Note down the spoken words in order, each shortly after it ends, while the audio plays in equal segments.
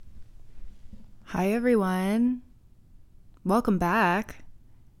Hi, everyone. Welcome back.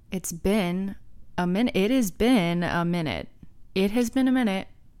 It's been a minute. It has been a minute. It has been a minute.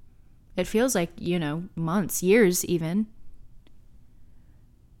 It feels like, months, years even.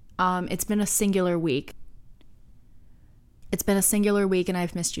 It's been a singular week. It's been a singular week and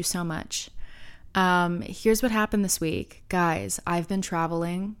I've missed you so much. Here's what happened this week. Guys, I've been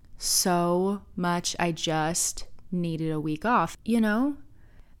traveling so much. I just needed a week off.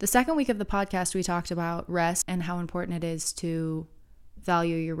 The second week of the podcast, we talked about rest and how important it is to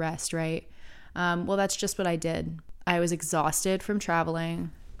value your rest, right? Well, that's just what I did. I was exhausted from traveling.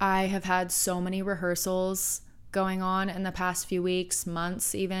 I have had so many rehearsals going on in the past few weeks,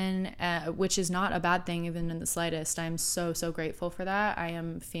 months even, which is not a bad thing even in the slightest. I'm so grateful for that. I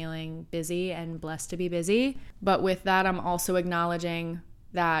am feeling busy and blessed to be busy. But with that, I'm also acknowledging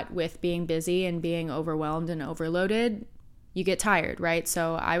that with being busy and being overwhelmed and overloaded, you get tired, right?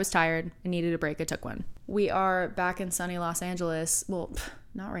 So I was tired. I needed a break. I took one. We are back in sunny Los Angeles. Well,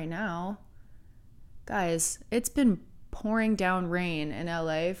 not right now. Guys, it's been pouring down rain in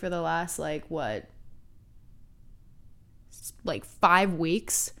LA for the last 5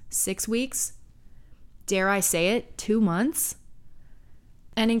 weeks, 6 weeks? Dare I say it? 2 months?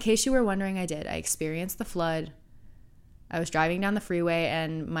 And in case you were wondering, I did. I experienced the flood. I was driving down the freeway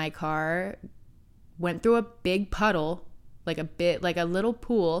and my car went through a big puddle, like a little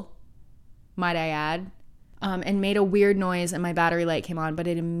pool, might I add, and made a weird noise and my battery light came on, but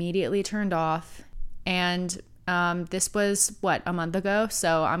it immediately turned off. And this was, a month ago?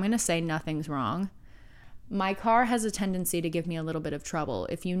 So I'm going to say nothing's wrong. My car has a tendency to give me a little bit of trouble.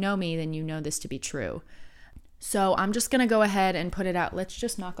 If you know me, then you know this to be true. So I'm just going to go ahead and put it out. Let's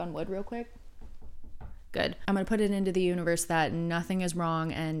just knock on wood real quick. Good. I'm going to put it into the universe that nothing is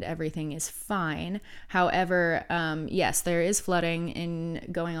wrong and everything is fine. However, yes, there is flooding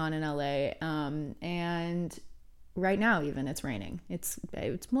going on in LA. And right now even it's raining. It's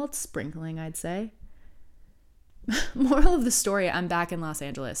sprinkling, I'd say. Moral of the story, I'm back in Los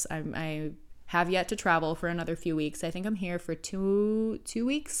Angeles. I have yet to travel for another few weeks. I think I'm here for two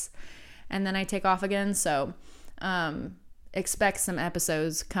weeks and then I take off again. So expect some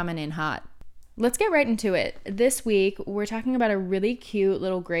episodes coming in hot. Let's get right into it. This week, we're talking about a really cute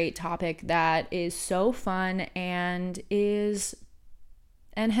little great topic that is so fun and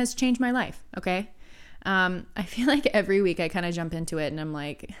has changed my life, okay? I feel like every week I kind of jump into it and I'm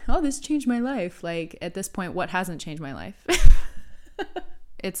like, oh, this changed my life. Like at this point, what hasn't changed my life?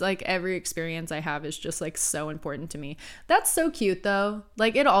 It's like every experience I have is just like so important to me. That's so cute though.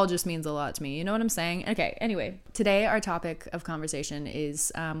 Like it all just means a lot to me. You know what I'm saying? Okay, anyway, today our topic of conversation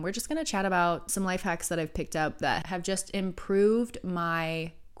is we're just going to chat about some life hacks that I've picked up that have just improved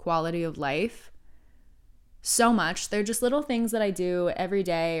my quality of life so much. They're just little things that I do every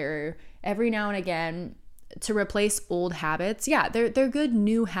day or every now and again to replace old habits. Yeah, they're good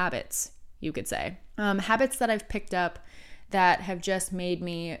new habits, you could say. Habits that I've picked up that have just made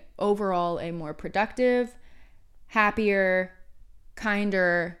me overall a more productive, happier,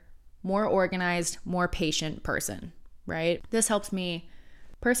 kinder, more organized, more patient person, right? This helps me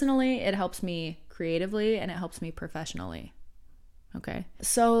personally, it helps me creatively, and it helps me professionally. Okay,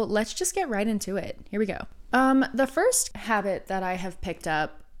 so let's just get right into it. Here we go. The first habit that I have picked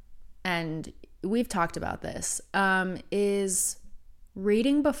up, and we've talked about this, is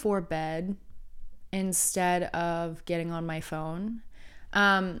reading before bed instead of getting on my phone.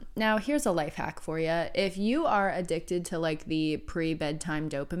 Now here's a life hack for you. If you are addicted to like the pre-bedtime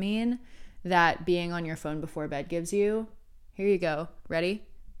dopamine that being on your phone before bed gives you, here you go. Ready?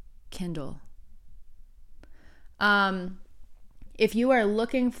 Kindle. If you are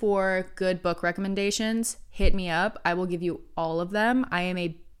looking for good book recommendations, hit me up. I will give you all of them. I am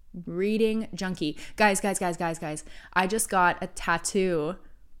a reading junkie. Guys. I just got a tattoo.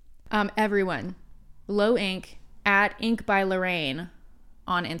 Everyone. Low Ink at Ink by Lorraine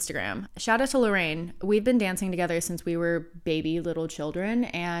on Instagram. Shout out to Lorraine. We've been dancing together since we were baby little children,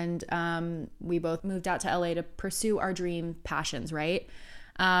 and we both moved out to LA to pursue our dream passions, right?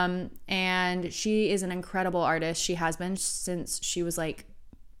 And she is an incredible artist. She has been since she was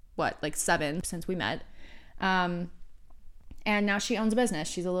 7 since we met. And now she owns a business.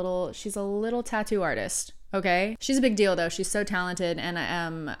 She's a little tattoo artist. Okay. She's a big deal though. She's so talented. And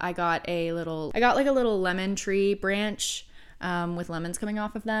I got a little lemon tree branch with lemons coming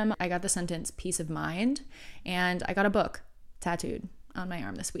off of them. I got the sentence peace of mind, and I got a book tattooed on my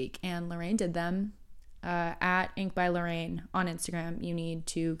arm this week, and Lorraine did them. At Ink by Lorraine on Instagram. You need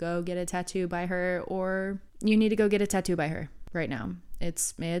to go get a tattoo by her, or you need to go get a tattoo by her right now.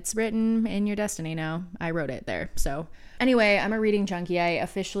 It's written in your destiny now. I wrote it there. So anyway, I'm a reading junkie. I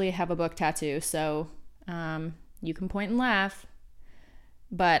officially have a book tattoo. So you can point and laugh,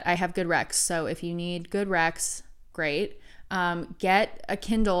 but I have good recs. So if you need good recs, great. Get a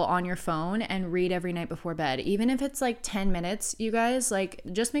Kindle on your phone and read every night before bed. Even if it's like 10 minutes, you guys, like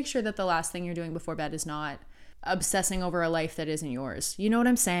just make sure that the last thing you're doing before bed is not obsessing over a life that isn't yours. You know what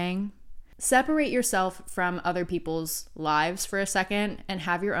I'm saying? Separate yourself from other people's lives for a second and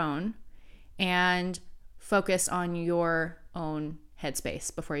have your own, and focus on your own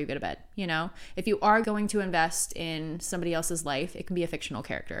headspace before you go to bed. You know, if you are going to invest in somebody else's life, it can be a fictional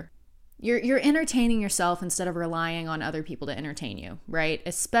character. You're entertaining yourself instead of relying on other people to entertain you, right?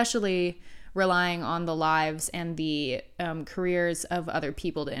 Especially relying on the lives and the careers of other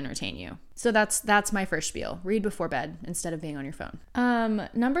people to entertain you. So that's my first spiel. Read before bed instead of being on your phone.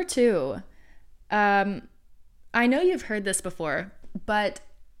 Number 2, I know you've heard this before, but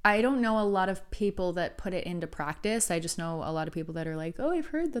I don't know a lot of people that put it into practice. I just know a lot of people that are like, oh, I've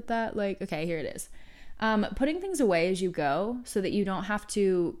heard that, like, okay, here it is. Putting things away as you go so that you don't have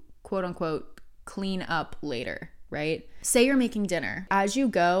to, quote unquote, clean up later, right? Say you're making dinner. As you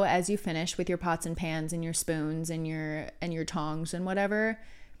go, as you finish with your pots and pans and your spoons and your tongs and whatever,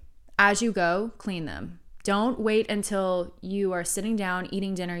 as you go, clean them. Don't wait until you are sitting down,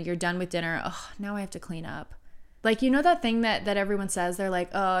 eating dinner, you're done with dinner. Oh, now I have to clean up. Like, you know that thing that everyone says, they're like,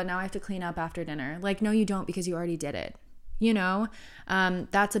 oh, now I have to clean up after dinner. Like, no, you don't, because you already did it. You know,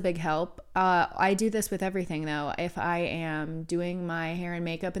 that's a big help. I do this with everything though. If I am doing my hair and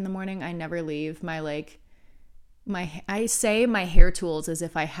makeup in the morning, I never leave my I say my hair tools as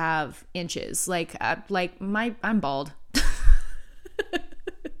if I have inches. I'm bald.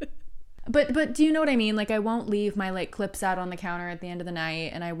 But do you know what I mean? Like, I won't leave my like clips out on the counter at the end of the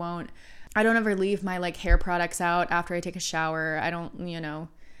night, and I don't ever leave my like hair products out after I take a shower. I don't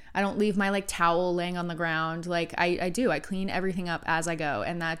leave my like towel laying on the ground. Like I clean everything up as I go.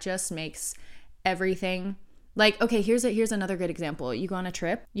 And that just makes everything like, okay, here's another good example. You go on a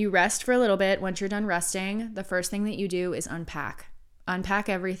trip, you rest for a little bit. Once you're done resting, the first thing that you do is unpack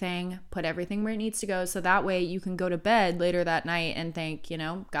everything, put everything where it needs to go. So that way you can go to bed later that night and think,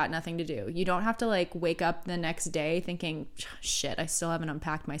 got nothing to do. You don't have to like wake up the next day thinking, shit, I still haven't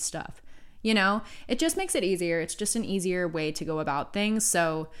unpacked my stuff. It just makes it easier. It's just an easier way to go about things.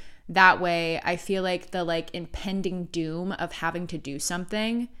 So that way I feel like the like impending doom of having to do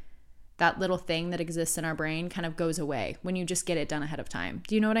something, that little thing that exists in our brain, kind of goes away when you just get it done ahead of time.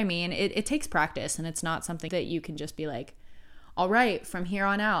 Do you know what I mean? It takes practice, and it's not something that you can just be like, all right, from here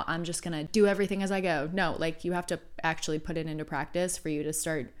on out, I'm just going to do everything as I go. No, like you have to actually put it into practice for you to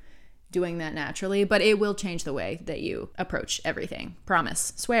start doing that naturally, but it will change the way that you approach everything.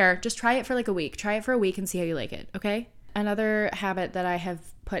 Promise. Swear. Just try it for like a week. Try it for a week and see how you like it, okay? Another habit that I have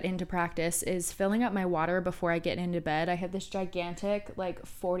put into practice is filling up my water before I get into bed. I have this gigantic like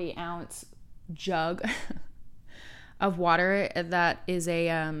 40-ounce jug of water that is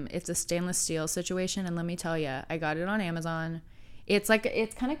it's a stainless steel situation, and let me tell you, I got it on Amazon. It's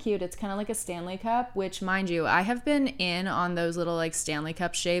kind of cute. It's kind of like a Stanley Cup, which, mind you, I have been in on those little like Stanley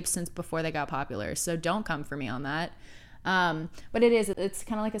Cup shapes since before they got popular. So don't come for me on that. But it's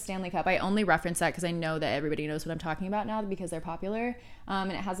kind of like a Stanley Cup. I only reference that because I know that everybody knows what I'm talking about now because they're popular.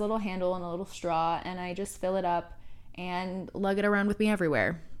 And it has a little handle and a little straw, and I just fill it up and lug it around with me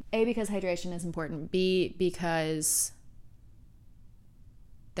everywhere. A, because hydration is important. B, because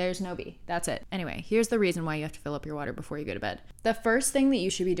there's no B. That's it. Anyway, here's the reason why you have to fill up your water before you go to bed. The first thing that you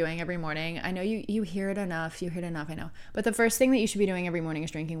should be doing every morning, I know you hear it enough. You hear it enough, I know. But the first thing that you should be doing every morning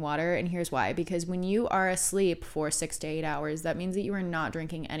is drinking water, and here's why. Because when you are asleep for 6 to 8 hours, that means that you are not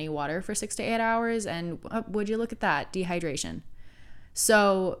drinking any water for 6 to 8 hours, and would you look at that? Dehydration.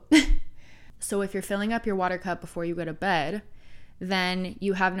 So if you're filling up your water cup before you go to bed, then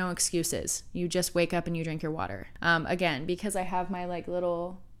you have no excuses. You just wake up and you drink your water. Again, because I have my like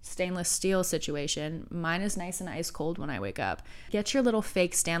little stainless steel situation, mine is nice and ice cold when I wake up. Get your little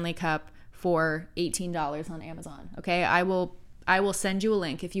fake Stanley Cup for $18 on Amazon. Okay, I will send you a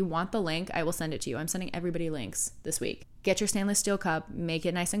link. If you want the link, I will send it to you. I'm sending everybody links this week. Get your stainless steel cup, make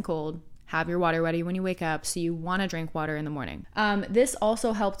it nice and cold. Have your water ready when you wake up, so you want to drink water in the morning. This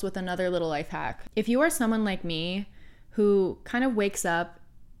also helps with another little life hack. If you are someone like me who kind of wakes up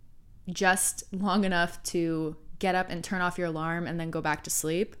just long enough to get up and turn off your alarm and then go back to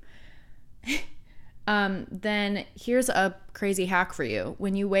sleep, then here's a crazy hack for you.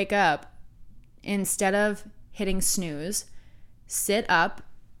 When you wake up, instead of hitting snooze, sit up,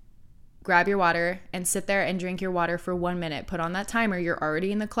 grab your water, and sit there and drink your water for 1 minute. Put on that timer. You're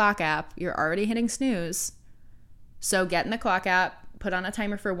already in the clock app. You're already hitting snooze. So get in the clock app, put on a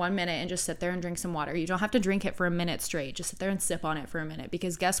timer for 1 minute and just sit there and drink some water. You don't have to drink it for a minute straight. Just sit there and sip on it for a minute,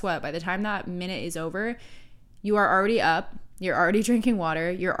 because guess what? By the time that minute is over, you are already up. You're already drinking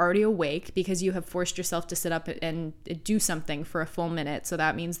water. You're already awake because you have forced yourself to sit up and do something for a full minute. So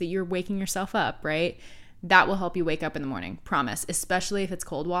that means that you're waking yourself up, right? That will help you wake up in the morning. Promise. Especially if it's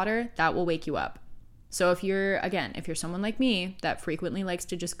cold water, that will wake you up. So if you're someone like me that frequently likes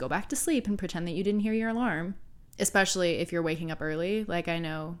to just go back to sleep and pretend that you didn't hear your alarm, especially if you're waking up early, like I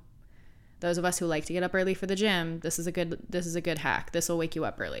know those of us who like to get up early for the gym, this is a good hack. This will wake you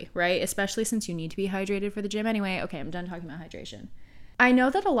up early, right? Especially since you need to be hydrated for the gym anyway. Okay, I'm done talking about hydration. I know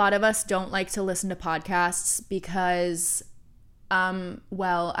that a lot of us don't like to listen to podcasts because,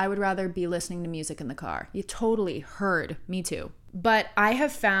 I would rather be listening to music in the car. You totally heard. Me too. But I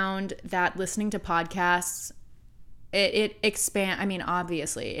have found that listening to podcasts, it expands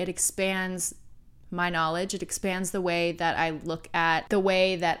my knowledge. It expands the way that I look at the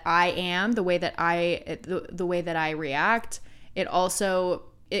way that I am, the way that I react. It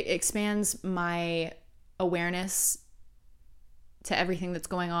expands my awareness to everything that's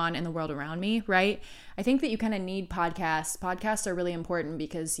going on in the world around me, right? I think that you kind of need podcasts. Podcasts are really important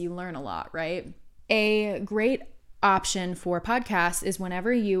because you learn a lot, right? A great option for podcasts is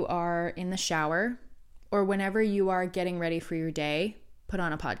whenever you are in the shower or whenever you are getting ready for your day, put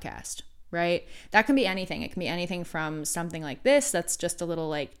on a podcast. Right? That can be anything. It can be anything from something like this, that's just a little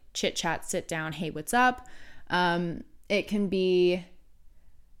like chit chat, sit down, hey, what's up? It can be,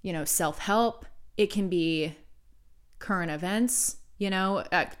 self-help. It can be current events,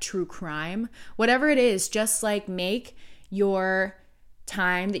 true crime, whatever it is. Just like make your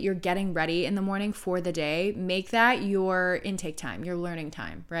time that you're getting ready in the morning for the day, make that your intake time, your learning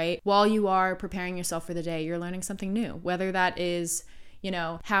time, right? While you are preparing yourself for the day, you're learning something new, whether that is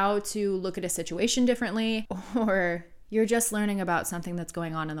how to look at a situation differently, or you're just learning about something that's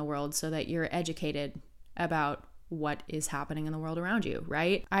going on in the world so that you're educated about what is happening in the world around you,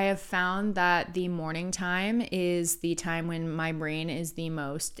 right? I have found that the morning time is the time when my brain is the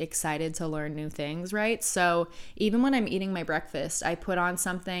most excited to learn new things, right? So even when I'm eating my breakfast, I put on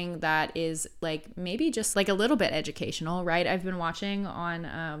something that is like maybe just like a little bit educational, right? I've been watching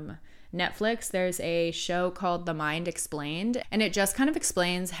on Netflix, there's a show called The Mind Explained, and it just kind of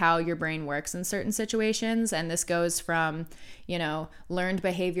explains how your brain works in certain situations. And this goes from, learned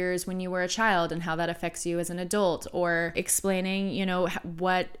behaviors when you were a child and how that affects you as an adult, or explaining,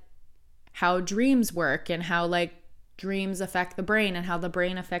 how dreams work and how dreams affect the brain and how the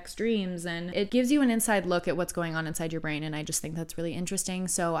brain affects dreams. And it gives you an inside look at what's going on inside your brain. And I just think that's really interesting.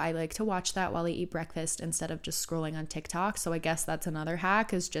 So I like to watch that while I eat breakfast instead of just scrolling on TikTok. So I guess that's another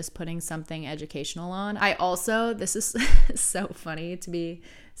hack, is just putting something educational on. I also, this is so funny to be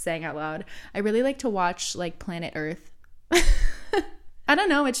saying out loud, I really like to watch Planet Earth. I don't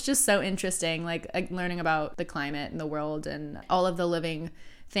know. It's just so interesting, learning about the climate and the world and all of the living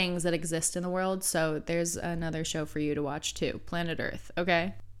things that exist in the world. So there's another show for you to watch too, Planet Earth.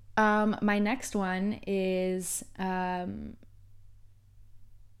 Okay. My next one is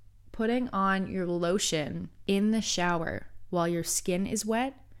putting on your lotion in the shower while your skin is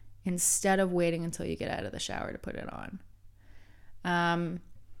wet instead of waiting until you get out of the shower to put it on.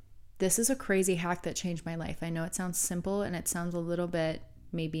 This is a crazy hack that changed my life. I know it sounds simple and it sounds a little bit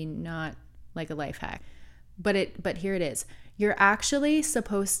maybe not like a life hack, but here it is. You're actually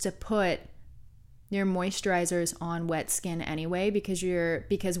supposed to put your moisturizers on wet skin anyway, because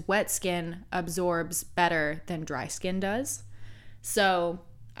wet skin absorbs better than dry skin does. So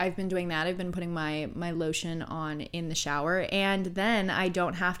I've been doing that. I've been putting my lotion on in the shower, and then I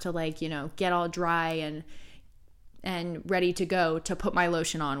don't have to get all dry and ready to go to put my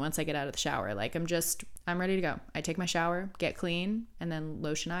lotion on once I get out of the shower. I'm ready to go. I take my shower, get clean, and then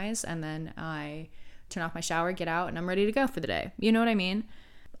lotionize, and then I turn off my shower, get out, and I'm ready to go for the day. You know what I mean?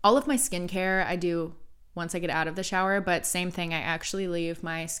 All of my skincare I do once I get out of the shower, but same thing, I actually leave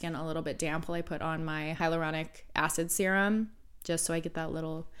my skin a little bit damp while I put on my hyaluronic acid serum, just so I get that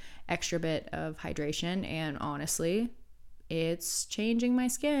little extra bit of hydration. And honestly, it's changing my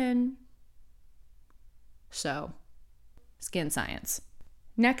skin. So, skin science.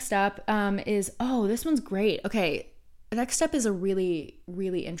 Next up is, this one's great. Okay. Next up is a really,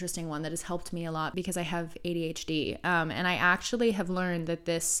 really interesting one that has helped me a lot because I have ADHD. And I actually have learned that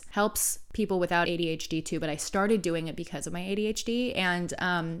this helps people without ADHD too, but I started doing it because of my ADHD.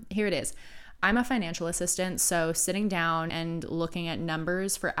 And here it is. I'm a financial assistant, so sitting down and looking at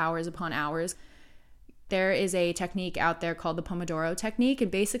numbers for hours upon hours. There is a technique out there called the Pomodoro technique.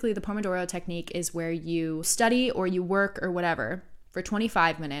 And basically the Pomodoro technique is where you study or you work or whatever for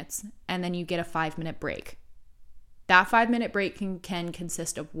 25 minutes, and then you get a 5-minute break. That 5-minute break can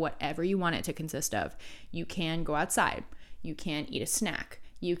consist of whatever you want it to consist of. You can go outside. You can eat a snack.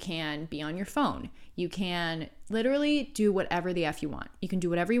 You can be on your phone. You can literally do whatever the F you want. You can do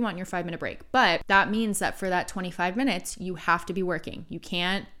whatever you want in your 5-minute break. But that means that for that 25 minutes, you have to be working. You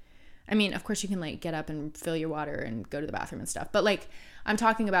can't, I mean, of course you can like get up and fill your water and go to the bathroom and stuff. But like I'm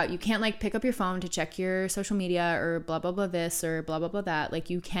talking about, you can't like pick up your phone to check your social media or blah, blah, blah this or blah, blah, blah that. Like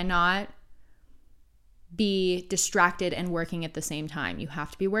you cannot be distracted and working at the same time. You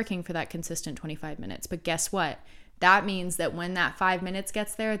have to be working for that consistent 25 minutes. But guess what? That means that when that 5 minutes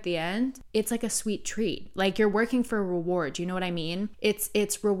gets there at the end, it's like a sweet treat. Like you're working for a reward. Do you know what I mean?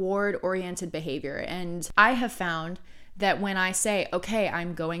 It's reward-oriented behavior. And I have found that when I say, okay,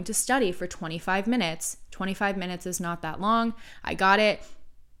 I'm going to study for 25 minutes, 25 minutes is not that long. I got it,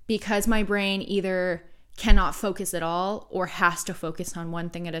 because my brain either cannot focus at all or has to focus on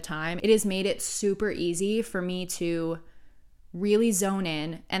one thing at a time. It has made it super easy for me to really zone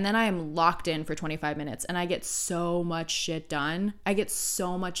in, and then I am locked in for 25 minutes and I get so much shit done. I get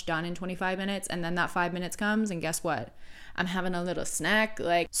so much done in 25 minutes, and then that 5 minutes comes and guess what? I'm having a little snack.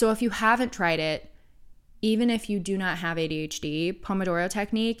 So if you haven't tried it, even if you do not have ADHD, Pomodoro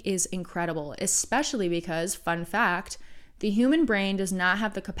technique is incredible, especially because, fun fact, the human brain does not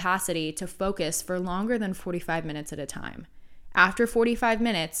have the capacity to focus for longer than 45 minutes at a time. After 45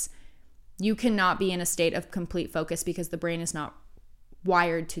 minutes, you cannot be in a state of complete focus because the brain is not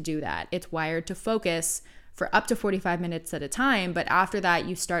wired to do that. It's wired to focus for up to 45 minutes at a time, but after that,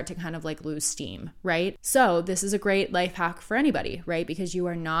 you start to kind of like lose steam, right? So this is a great life hack for anybody, right? Because you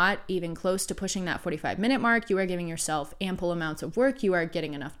are not even close to pushing that 45-minute mark. You are giving yourself ample amounts of work. You are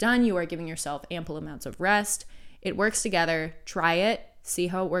getting enough done. You are giving yourself ample amounts of rest. It works together. Try it. See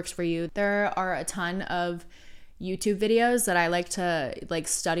how it works for you. There are a ton of YouTube videos that I like to like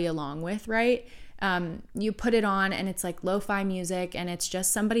study along with, right? You put it on and it's like lo-fi music and it's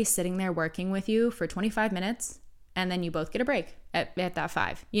just somebody sitting there working with you for 25 minutes and then you both get a break at that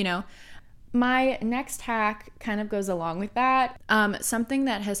 5, you know? My next hack kind of goes along with that. Something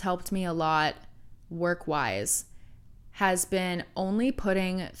that has helped me a lot work-wise has been only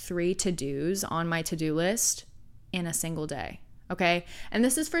putting 3 to-dos on my to-do list in a single day. Okay. And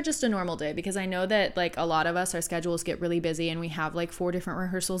this is for just a normal day, because I know that like a lot of us, our schedules get really busy and we have like 4 different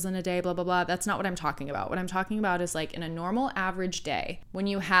rehearsals in a day, blah, blah, blah. That's not what I'm talking about. What I'm talking about is like in a normal average day, when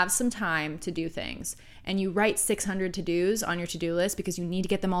you have some time to do things and you write 600 to-dos on your to-do list because you need to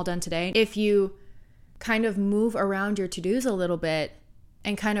get them all done today. If you kind of move around your to-dos a little bit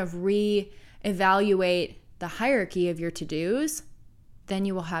and kind of reevaluate the hierarchy of your to-dos, then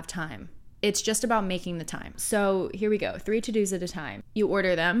you will have time. It's just about making the time. So here we go. 3 to-dos at a time. You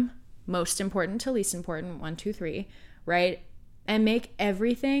order them, most important to least important, 1, 2, 3, right? And make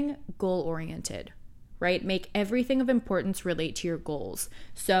everything goal-oriented, right? Make everything of importance relate to your goals.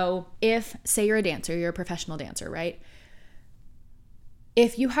 So if, say you're a dancer, you're a professional dancer, right?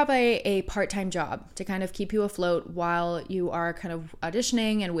 If you have a part-time job to kind of keep you afloat while you are kind of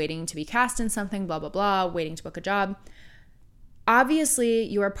auditioning and waiting to be cast in something, blah, blah, blah, waiting to book a job, obviously,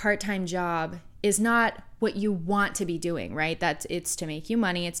 your part-time job is not what you want to be doing, right? It's to make you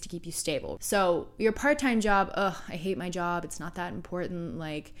money. It's to keep you stable. So your part-time job, I hate my job. It's not that important.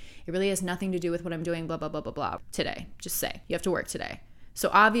 Like, it really has nothing to do with what I'm doing, blah, blah, blah, blah, blah. Today, just say you have to work today. So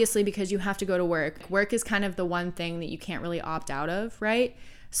obviously, because you have to go to work is kind of the one thing that you can't really opt out of, right?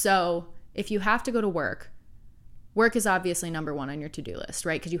 So if you have to go to work is obviously number 1 on your to-do list,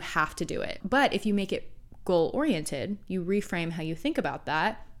 right? Because you have to do it. But if you make it goal-oriented, you reframe how you think about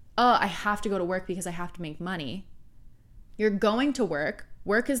that. I have to go to work because I have to make money. You're going to work.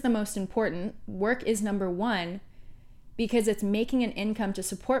 Work is the most important. Work is number 1 because it's making an income to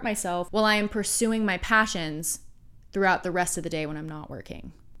support myself while I am pursuing my passions throughout the rest of the day when I'm not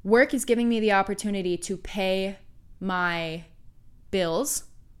working. Work is giving me the opportunity to pay my bills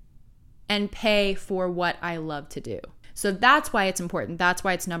and pay for what I love to do. So that's why it's important. That's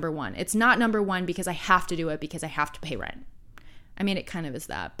why it's number 1. It's not number 1 because I have to do it because I have to pay rent. I mean, it kind of is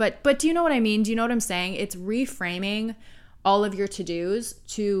that. But do you know what I mean? Do you know what I'm saying? It's reframing all of your to-dos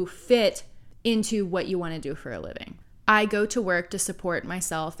to fit into what you want to do for a living. I go to work to support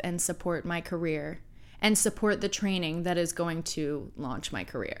myself and support my career and support the training that is going to launch my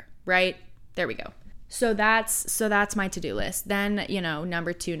career, right? There we go. So that's my to-do list. Then,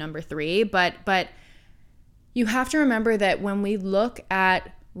 number 2, number 3, but you have to remember that when we look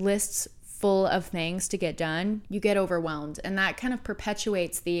at lists full of things to get done, you get overwhelmed. And that kind of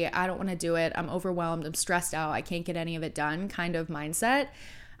perpetuates the I don't want to do it, I'm overwhelmed, I'm stressed out, I can't get any of it done kind of mindset.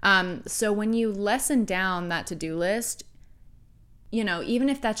 So when you lessen down that to-do list, you know, even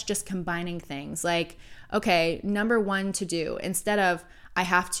if that's just combining things, like, okay, number one to do, instead of I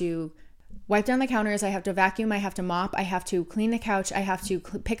have to wipe down the counters, I have to vacuum, I have to mop, I have to clean the couch, I have to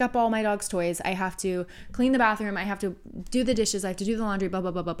pick up all my dog's toys, I have to clean the bathroom, I have to do the dishes, I have to do the laundry, blah,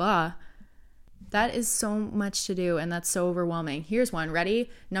 blah, blah, blah, blah. That is so much to do, and that's so overwhelming. Here's one. Ready?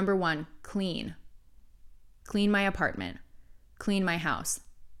 Number one, clean. Clean my apartment. Clean my house.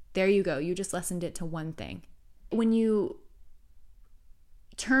 There you go. You just lessened it to one thing. When you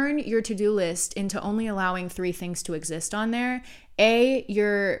turn your to-do list into only allowing 3 things to exist on there, A,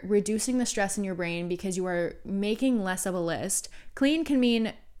 you're reducing the stress in your brain because you are making less of a list. Clean can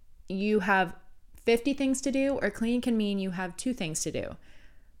mean you have 50 things to do, or clean can mean you have 2 things to do.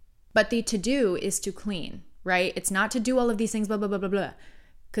 But the to-do is to clean, right? It's not to do all of these things, blah, blah, blah, blah, blah.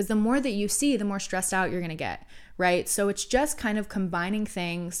 Because the more that you see, the more stressed out you're going to get, right? So it's just kind of combining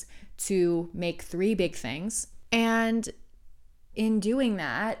things to make 3 big things. And in doing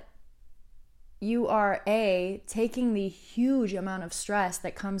that, you are A, taking the huge amount of stress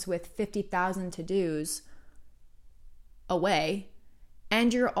that comes with 50,000 to-dos away.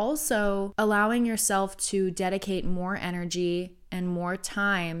 And you're also allowing yourself to dedicate more energy and more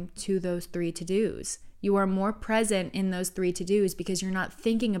time to those 3 to-dos. You are more present in those 3 to-dos because you're not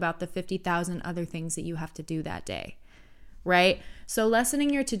thinking about the 50,000 other things that you have to do that day, right? So lessening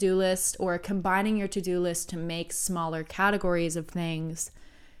your to-do list or combining your to-do list to make smaller categories of things,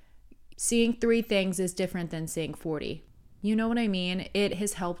 seeing 3 things is different than seeing 40. You know what I mean? It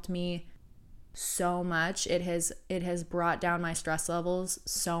has helped me so much. It has brought down my stress levels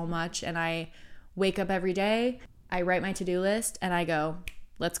so much. And I wake up every day, I write my to-do list, and I go,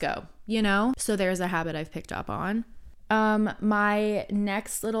 let's go, you know? So there's a habit I've picked up on. My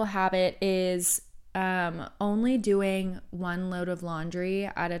next little habit is only doing 1 load of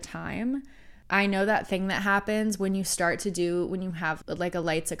laundry at a time. I know that thing that happens when you have like a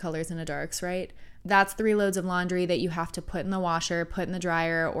lights, a colors, and a darks, right? That's 3 loads of laundry that you have to put in the washer, put in the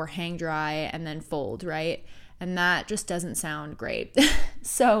dryer, or hang dry and then fold, right? And that just doesn't sound great.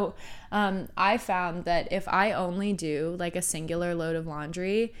 So I found that if I only do like a singular load of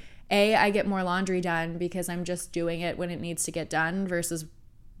laundry, A, I get more laundry done because I'm just doing it when it needs to get done versus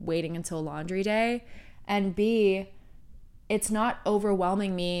waiting until laundry day. And B, it's not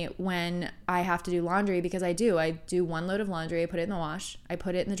overwhelming me when I have to do laundry because I do 1 load of laundry, I put it in the wash, I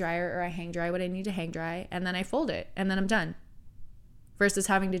put it in the dryer, or I hang dry what I need to hang dry, and then I fold it, and then I'm done. Versus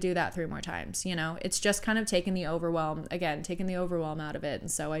having to do that 3 more times, you know? It's just kind of taking the overwhelm out of it. And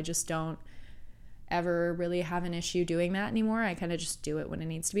so I just don't ever really have an issue doing that anymore. I kind of just do it when it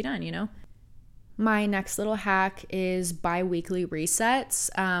needs to be done, you know? My next little hack is bi-weekly resets.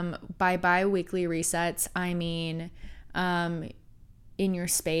 By bi-weekly resets, I mean in your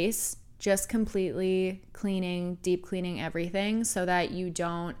space, just completely deep cleaning everything so that you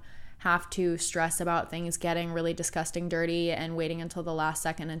don't have to stress about things getting really disgusting dirty and waiting until the last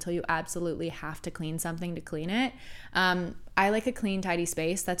second until you absolutely have to clean something to clean it. I like a clean, tidy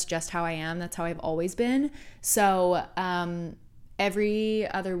space. That's just how I am. That's how I've always been. So every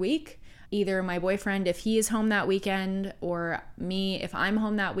other week, either my boyfriend, if he is home that weekend, or me, if I'm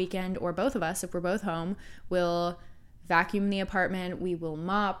home that weekend, or both of us, if we're both home, will vacuum the apartment, we will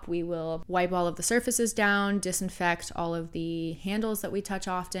mop, we will wipe all of the surfaces down, disinfect all of the handles that we touch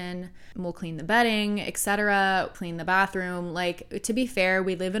often, we'll clean the bedding, etc., clean the bathroom. Like, to be fair,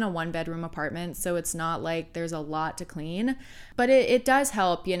 we live in a 1-bedroom apartment, so it's not like there's a lot to clean, but it does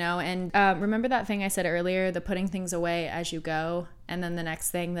help, you know. And remember that thing I said earlier, the putting things away as you go, and then the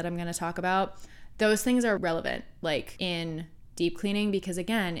next thing that I'm going to talk about, those things are relevant, like in deep cleaning, because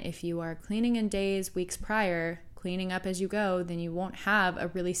again, if you are cleaning in days, weeks prior, cleaning up as you go, then you won't have a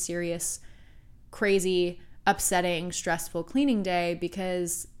really serious, crazy, upsetting, stressful cleaning day,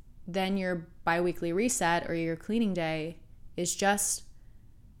 because then your bi-weekly reset or your cleaning day is just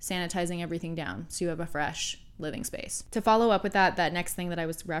sanitizing everything down so you have a fresh living space. To follow up with that next thing that I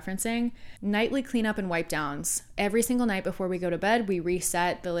was referencing, nightly cleanup and wipe downs. Every single night before we go to bed, we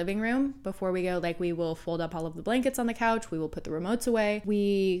reset the living room. Before we go, like, we will fold up all of the blankets on the couch, we will put the remotes away,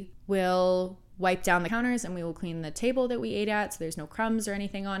 we will wipe down the counters, and we will clean the table that we ate at so there's no crumbs or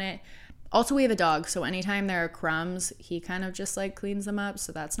anything on it. Also, we have a dog, so anytime there are crumbs, he kind of just like cleans them up,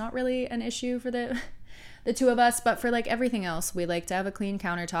 so that's not really an issue for the two of us. But for like everything else, we like to have a clean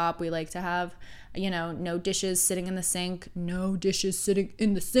countertop. We like to have, you know, no dishes sitting in the sink. We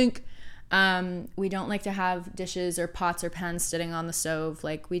don't like to have dishes or pots or pans sitting on the stove.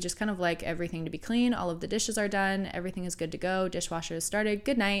 Like, we just kind of like everything to be clean. All of the dishes are done. Everything is good to go. Dishwasher is started.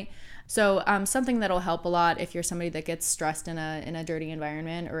 Good night. So something that'll help a lot if you're somebody that gets stressed in a dirty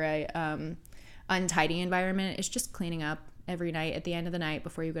environment or a untidy environment is just cleaning up every night at the end of the night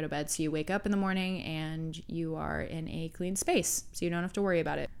before you go to bed, so you wake up in the morning and you are in a clean space, so you don't have to worry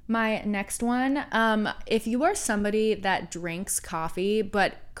about it. My next one, if you are somebody that drinks coffee,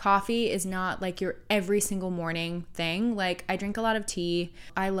 but coffee is not like your every single morning thing, like I drink a lot of tea,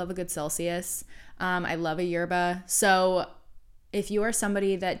 I love a good Celsius, I love a yerba. So if you are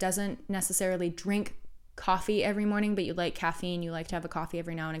somebody that doesn't necessarily drink coffee every morning, but you like caffeine, you like to have a coffee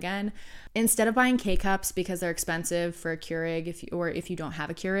every now and again, instead of buying K-cups because they're expensive for a Keurig, if you don't have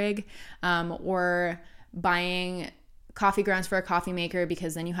a Keurig, or buying coffee grounds for a coffee maker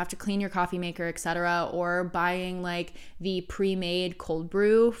because then you have to clean your coffee maker, etc., or buying like the pre-made cold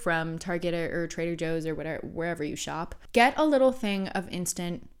brew from Target or Trader Joe's or whatever, wherever you shop, get a little thing of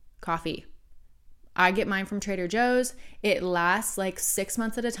instant coffee. I get mine from Trader Joe's. It lasts like 6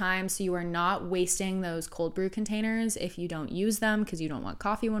 months at a time, so you are not wasting those cold brew containers if you don't use them because you don't want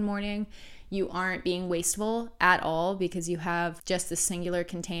coffee one morning. You aren't being wasteful at all because you have just a singular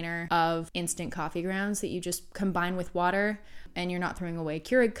container of instant coffee grounds that you just combine with water, and you're not throwing away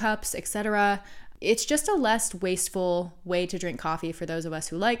Keurig cups, etc. It's just a less wasteful way to drink coffee for those of us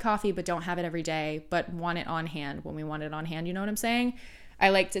who like coffee but don't have it every day but want it on hand when we want it on hand. You know what I'm saying? I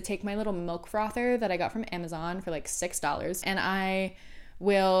like to take my little milk frother that I got from Amazon for like $6, and I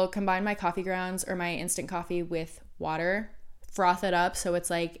will combine my coffee grounds or my instant coffee with water, froth it up so it's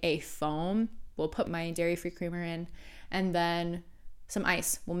like a foam. We'll put my dairy-free creamer in, and then some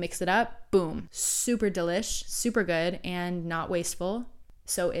ice. We'll mix it up. Boom. Super delish, super good, and not wasteful.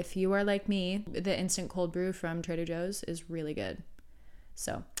 So if you are like me, the instant cold brew from Trader Joe's is really good.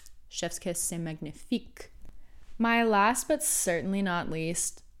 So, chef's kiss, c'est magnifique. My last but certainly not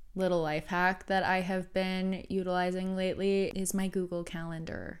least little life hack that I have been utilizing lately is my Google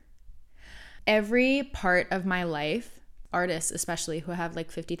Calendar. Every part of my life, artists especially who have like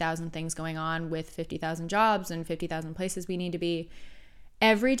 50,000 things going on with 50,000 jobs and 50,000 places we need to be,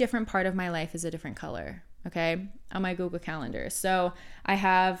 every different part of my life is a different color, okay, on my Google Calendar. So I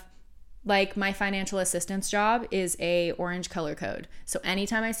have like my financial assistance job is a orange color code. So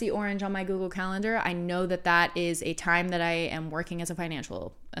anytime I see orange on my Google Calendar, I know that that is a time that I am working as a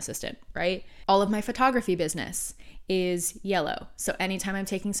financial assistant, right? All of my photography business is yellow. So anytime I'm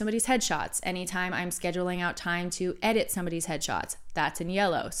taking somebody's headshots, anytime I'm scheduling out time to edit somebody's headshots, that's in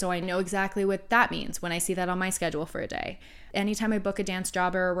yellow. So I know exactly what that means when I see that on my schedule for a day. Anytime I book a dance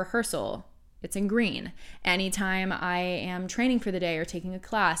job or a rehearsal, it's in green. Anytime I am training for the day or taking a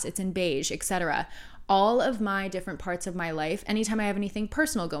class, it's in beige, etc. All of my different parts of my life, anytime I have anything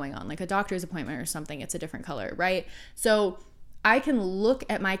personal going on, like a doctor's appointment or something, it's a different color, right? So I can look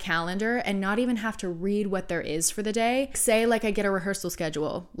at my calendar and not even have to read what there is for the day. Say like I get a rehearsal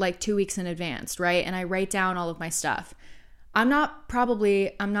schedule like 2 weeks in advance, right? And I write down all of my stuff. I'm not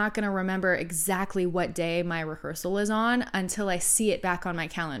going to remember exactly what day my rehearsal is on until I see it back on my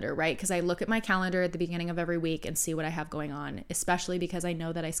calendar, right? Because I look at my calendar at the beginning of every week and see what I have going on, especially because I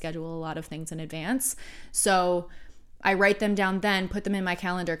know that I schedule a lot of things in advance. So I write them down then, put them in my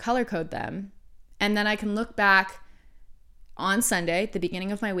calendar, color code them, and then I can look back on Sunday, the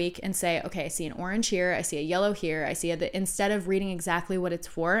beginning of my week, and say, okay, I see an orange here, I see a yellow here, I see instead of reading exactly what it's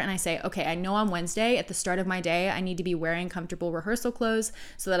for, and I say, okay, I know on Wednesday at the start of my day, I need to be wearing comfortable rehearsal clothes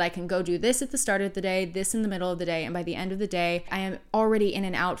so that I can go do this at the start of the day, this in the middle of the day, and by the end of the day, I am already in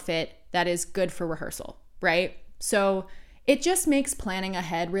an outfit that is good for rehearsal, right? So it just makes planning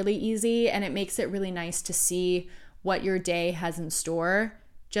ahead really easy, and it makes it really nice to see what your day has in store,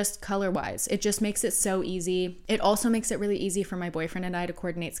 just color-wise. It just makes it so easy. It also makes it really easy for my boyfriend and I to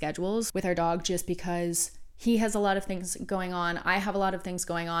coordinate schedules with our dog, just because he has a lot of things going on. I have a lot of things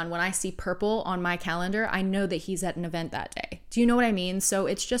going on. When I see purple on my calendar, I know that he's at an event that day. Do you know what I mean? So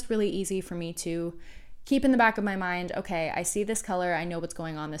it's just really easy for me to keep in the back of my mind, okay, I see this color, I know what's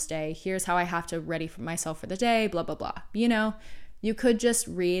going on this day. Here's how I have to ready for myself for the day, blah, blah, blah. You know, you could just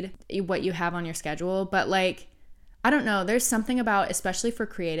read what you have on your schedule, but like, I don't know, there's something about, especially for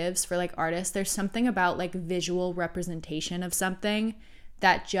creatives, for like artists, there's something about like visual representation of something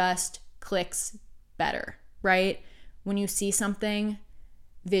that just clicks better, right? When you see something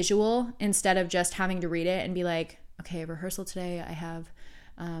visual instead of just having to read it and be like, okay, rehearsal today, I have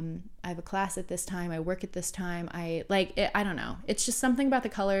a class at this time, I work at this time, I don't know. It's just something about the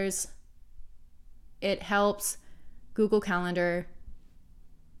colors. It helps. Google Calendar,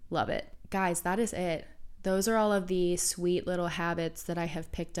 love it. Guys, that is it. Those are all of the sweet little habits that I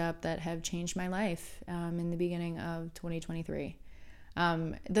have picked up that have changed my life in the beginning of 2023.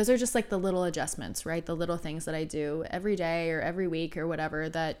 Those are just like the little adjustments, right? The little things that I do every day or every week or whatever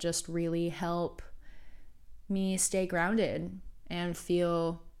that just really help me stay grounded and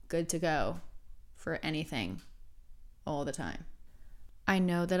feel good to go for anything all the time. I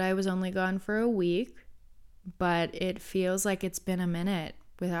know that I was only gone for a week, but it feels like it's been a minute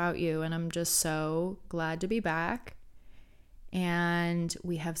without you, and I'm just so glad to be back. And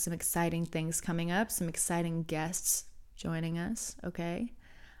we have some exciting things coming up, some exciting guests joining us, okay?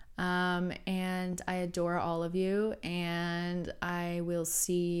 And I adore all of you, and I will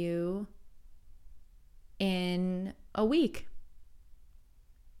see you in a week.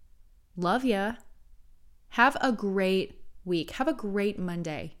 Love ya. Have a great week. Have a great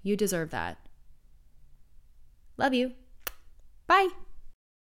Monday. You deserve that. Love you. Bye.